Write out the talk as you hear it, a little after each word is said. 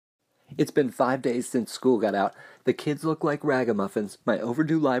It's been 5 days since school got out. The kids look like ragamuffins, my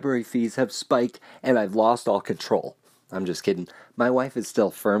overdue library fees have spiked, and I've lost all control. I'm just kidding. My wife is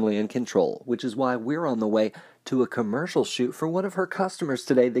still firmly in control, which is why we're on the way to a commercial shoot for one of her customers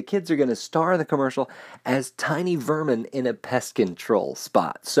today. The kids are going to star in the commercial as tiny vermin in a pest control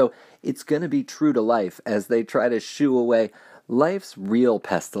spot. So it's going to be true to life as they try to shoo away life's real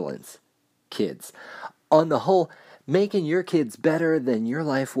pestilence. Kids. On the whole, making your kids better than your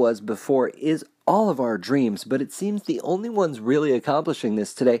life was before is all of our dreams, but it seems the only ones really accomplishing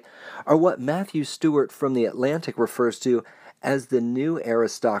this today are what Matthew Stewart from The Atlantic refers to as the new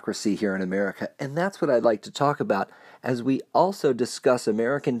aristocracy here in America. And that's what I'd like to talk about as we also discuss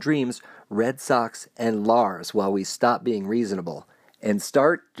American dreams, Red Sox, and Lars while we stop being reasonable and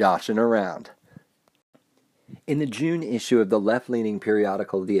start joshing around. In the June issue of the left-leaning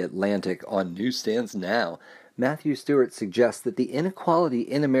periodical The Atlantic, on newsstands now, Matthew Stewart suggests that the inequality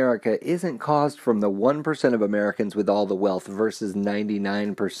in America isn't caused from the 1% of Americans with all the wealth versus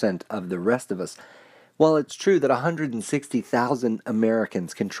 99% of the rest of us. While it's true that 160,000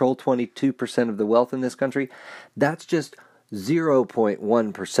 Americans control 22% of the wealth in this country, that's just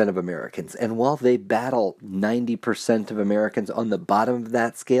 0.1% of Americans. And while they battle 90% of Americans on the bottom of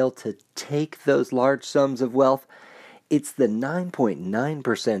that scale to take those large sums of wealth, it's the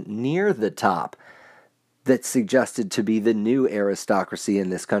 9.9% near the top that's suggested to be the new aristocracy in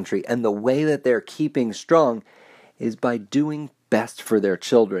this country. And the way that they're keeping strong is by doing best for their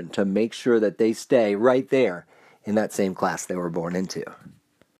children to make sure that they stay right there in that same class they were born into.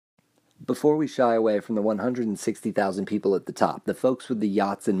 Before we shy away from the 160,000 people at the top, the folks with the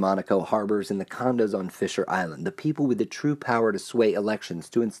yachts in Monaco harbors and the condos on Fisher Island, the people with the true power to sway elections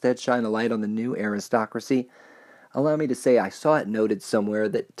to instead shine a light on the new aristocracy, allow me to say I saw it noted somewhere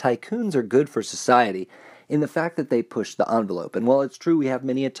that tycoons are good for society in the fact that they push the envelope. And while it's true we have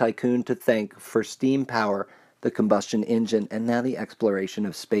many a tycoon to thank for steam power, the combustion engine, and now the exploration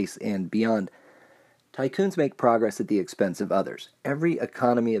of space and beyond, tycoons make progress at the expense of others. Every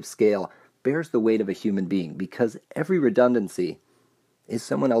economy of scale bears the weight of a human being because every redundancy is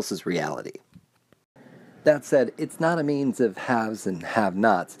someone else's reality. That said, it's not a means of haves and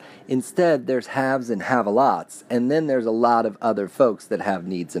have-nots. Instead, there's haves and have-a-lots, and then there's a lot of other folks that have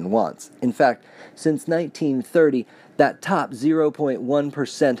needs and wants. In fact, since 1930, that top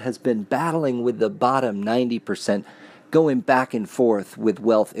 0.1% has been battling with the bottom 90%, going back and forth with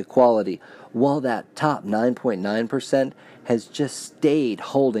wealth equality, while that top 9.9% has just stayed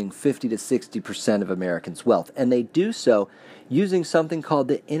holding 50 to 60% of Americans' wealth. And they do so using something called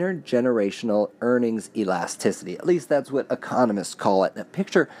the intergenerational earnings elasticity. At least that's what economists call it. Now,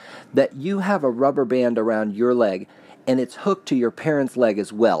 picture that you have a rubber band around your leg and it's hooked to your parents' leg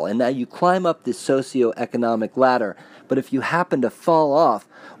as well. And now you climb up this socioeconomic ladder, but if you happen to fall off,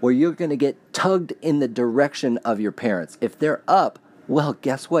 well, you're going to get tugged in the direction of your parents. If they're up, well,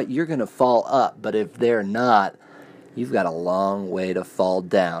 guess what? You're going to fall up. But if they're not, you've got a long way to fall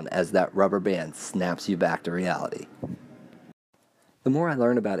down as that rubber band snaps you back to reality. The more I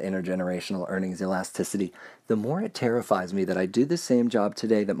learn about intergenerational earnings elasticity, the more it terrifies me that I do the same job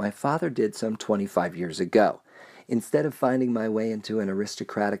today that my father did some 25 years ago. Instead of finding my way into an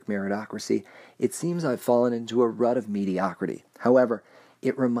aristocratic meritocracy, it seems I've fallen into a rut of mediocrity. However,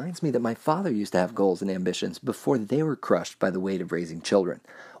 it reminds me that my father used to have goals and ambitions before they were crushed by the weight of raising children.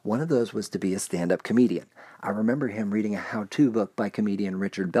 One of those was to be a stand-up comedian. I remember him reading a how-to book by comedian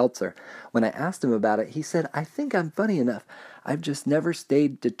Richard Belzer. When I asked him about it, he said, "I think I'm funny enough. I've just never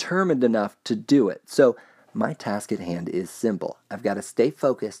stayed determined enough to do it." So my task at hand is simple. I've got to stay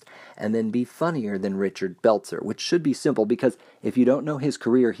focused and then be funnier than Richard Belzer, which should be simple because if you don't know his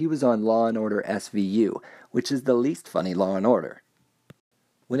career, he was on Law & Order SVU, which is the least funny Law & Order.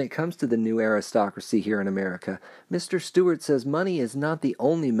 When it comes to the new aristocracy here in America, Mr. Stewart says money is not the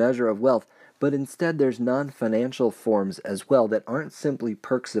only measure of wealth, but instead there's non-financial forms as well that aren't simply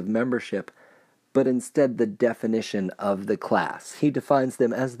perks of membership, but instead the definition of the class. He defines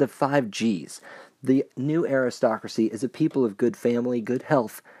them as the 5 Gs. The new aristocracy is a people of good family, good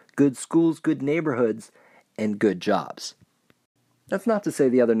health, good schools, good neighborhoods, and good jobs. That's not to say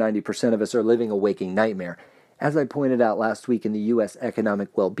the other 90% of us are living a waking nightmare. As I pointed out last week in the U.S.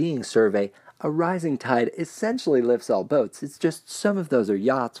 Economic Well-Being Survey, a rising tide essentially lifts all boats. It's just some of those are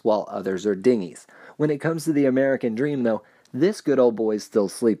yachts while others are dinghies. When it comes to the American dream, though, this good old boy's still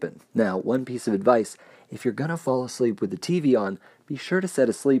sleeping. Now, one piece of advice, if you're going to fall asleep with the TV on, be sure to set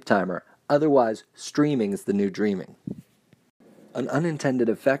a sleep timer. Otherwise, streaming is the new dreaming. An unintended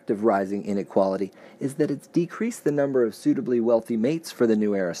effect of rising inequality is that it's decreased the number of suitably wealthy mates for the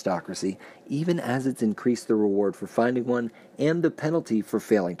new aristocracy, even as it's increased the reward for finding one and the penalty for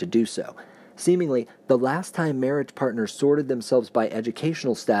failing to do so. Seemingly, the last time marriage partners sorted themselves by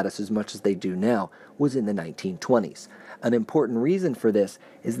educational status as much as they do now was in the 1920s. An important reason for this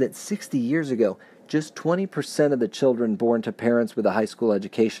is that 60 years ago, just 20% of the children born to parents with a high school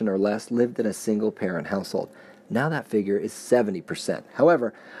education or less lived in a single-parent household. Now that figure is 70%.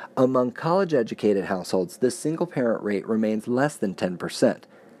 However, among college-educated households, the single-parent rate remains less than 10%.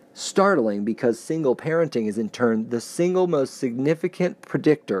 Startling because single parenting is in turn the single most significant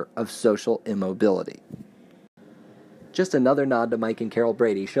predictor of social immobility. Just another nod to Mike and Carol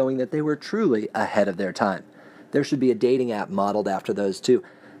Brady, showing that they were truly ahead of their time. There should be a dating app modeled after those two,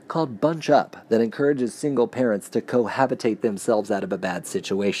 called Bunch Up, that encourages single parents to cohabitate themselves out of a bad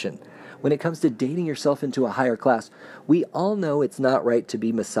situation. When it comes to dating yourself into a higher class, we all know it's not right to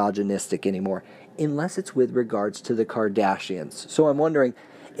be misogynistic anymore, unless it's with regards to the Kardashians. So I'm wondering,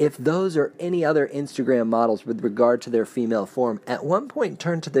 if those or any other Instagram models with regard to their female form at one point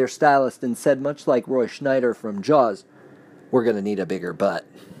turned to their stylist and said, much like Roy Schneider from Jaws, "We're going to need a bigger butt."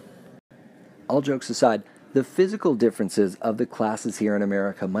 All jokes aside, the physical differences of the classes here in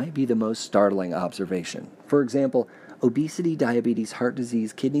America might be the most startling observation. For example, obesity, diabetes, heart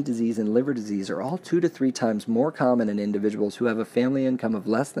disease, kidney disease, and liver disease are all 2 to 3 times more common in individuals who have a family income of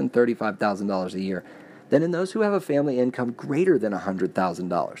less than $35,000 a year than in those who have a family income greater than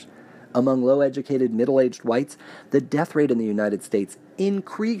 $100,000. Among low-educated, middle-aged whites, the death rate in the United States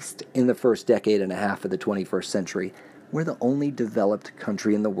increased in the first decade and a half of the 21st century. We're the only developed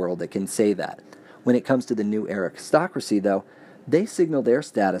country in the world that can say that. When it comes to the new aristocracy, though, they signal their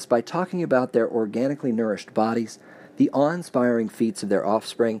status by talking about their organically nourished bodies, the awe-inspiring feats of their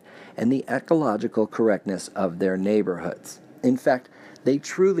offspring, and the ecological correctness of their neighborhoods. In fact, they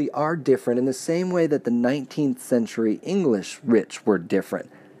truly are different in the same way that the 19th century English rich were different.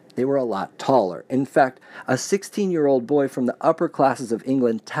 They were a lot taller. In fact, a 16-year-old boy from the upper classes of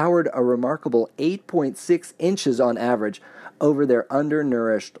England towered a remarkable 8.6 inches on average over their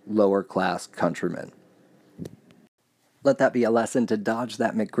undernourished lower-class countrymen. Let that be a lesson to dodge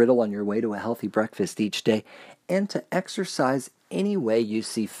that McGriddle on your way to a healthy breakfast each day, and to exercise any way you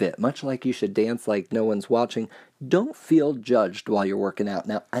see fit. Much like you should dance like no one's watching, don't feel judged while you're working out.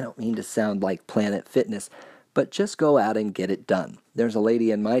 Now, I don't mean to sound like Planet Fitness, but just go out and get it done. There's a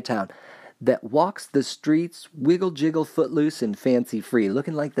lady in my town that walks the streets, wiggle-jiggle footloose and fancy-free,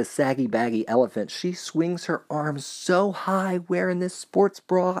 looking like the saggy-baggy elephant. She swings her arms so high wearing this sports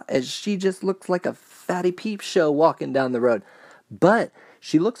bra as she just looks like a fatty peep show walking down the road. But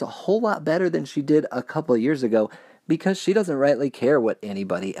she looks a whole lot better than she did a couple of years ago because she doesn't rightly care what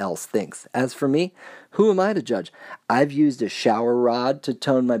anybody else thinks. As for me, who am I to judge? I've used a shower rod to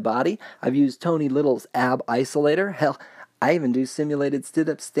tone my body. I've used Tony Little's ab isolator. Hell, I even do simulated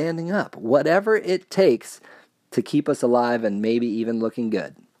sit-ups standing up. Whatever it takes to keep us alive and maybe even looking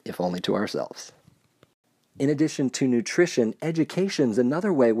good, if only to ourselves. In addition to nutrition, education's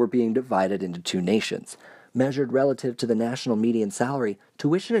another way we're being divided into two nations. Measured relative to the national median salary,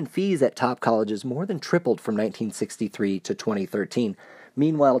 tuition and fees at top colleges more than tripled from 1963 to 2013.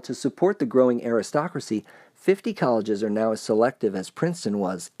 Meanwhile, to support the growing aristocracy, 50 colleges are now as selective as Princeton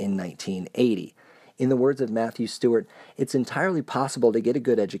was in 1980. In the words of Matthew Stewart, it's entirely possible to get a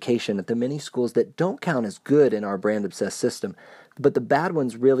good education at the many schools that don't count as good in our brand-obsessed system, but the bad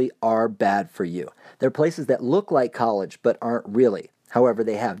ones really are bad for you. They're places that look like college but aren't really. However,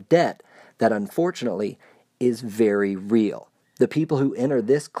 they have debt that unfortunately is very real. The people who enter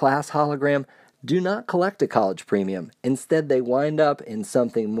this class hologram do not collect a college premium. Instead, they wind up in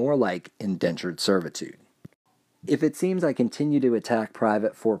something more like indentured servitude. If it seems I continue to attack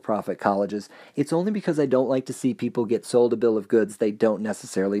private for-profit colleges, it's only because I don't like to see people get sold a bill of goods they don't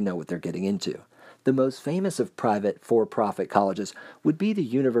necessarily know what they're getting into. The most famous of private for-profit colleges would be the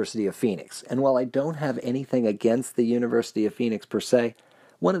University of Phoenix, and while I don't have anything against the University of Phoenix per se,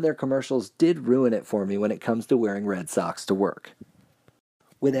 one of their commercials did ruin it for me when it comes to wearing red socks to work.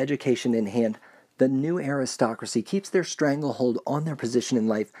 With education in hand, the new aristocracy keeps their stranglehold on their position in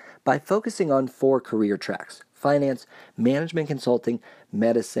life by focusing on 4 career tracks: finance, management consulting,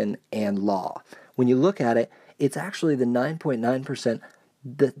 medicine, and law. When you look at it, it's actually the 9.9%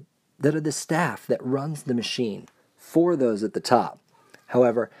 that are the staff that runs the machine for those at the top.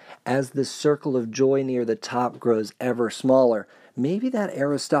 However, as the circle of joy near the top grows ever smaller, maybe that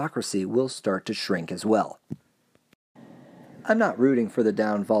aristocracy will start to shrink as well. I'm not rooting for the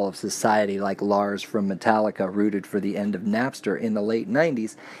downfall of society like Lars from Metallica rooted for the end of Napster in the late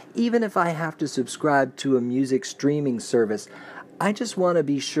 90s. Even if I have to subscribe to a music streaming service, I just want to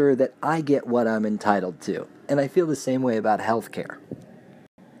be sure that I get what I'm entitled to, and I feel the same way about healthcare.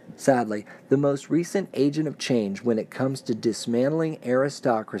 Sadly, the most recent agent of change when it comes to dismantling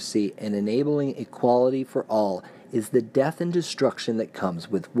aristocracy and enabling equality for all is the death and destruction that comes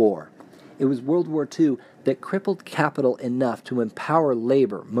with war. It was World War II that crippled capital enough to empower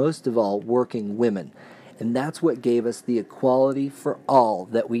labor, most of all working women, and that's what gave us the equality for all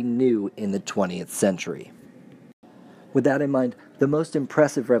that we knew in the 20th century. With that in mind, the most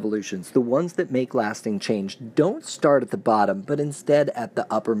impressive revolutions, the ones that make lasting change, don't start at the bottom, but instead at the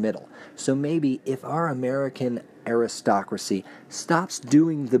upper middle. So maybe if our American aristocracy stops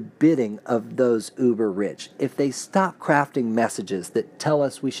doing the bidding of those uber-rich, if they stop crafting messages that tell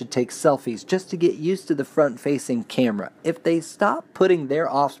us we should take selfies just to get used to the front-facing camera, if they stop putting their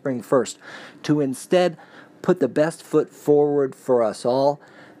offspring first to instead put the best foot forward for us all,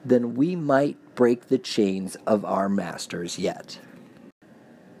 then we might break the chains of our masters yet.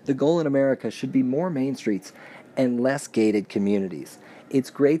 The goal in America should be more main streets and less gated communities. It's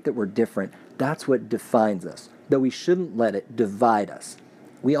great that we're different. That's what defines us, though we shouldn't let it divide us.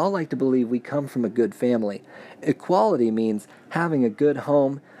 We all like to believe we come from a good family. Equality means having a good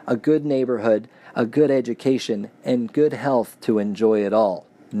home, a good neighborhood, a good education, and good health to enjoy it all,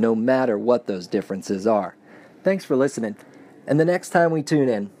 no matter what those differences are. Thanks for listening, and the next time we tune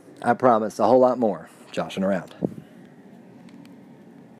in, I promise a whole lot more joshing around.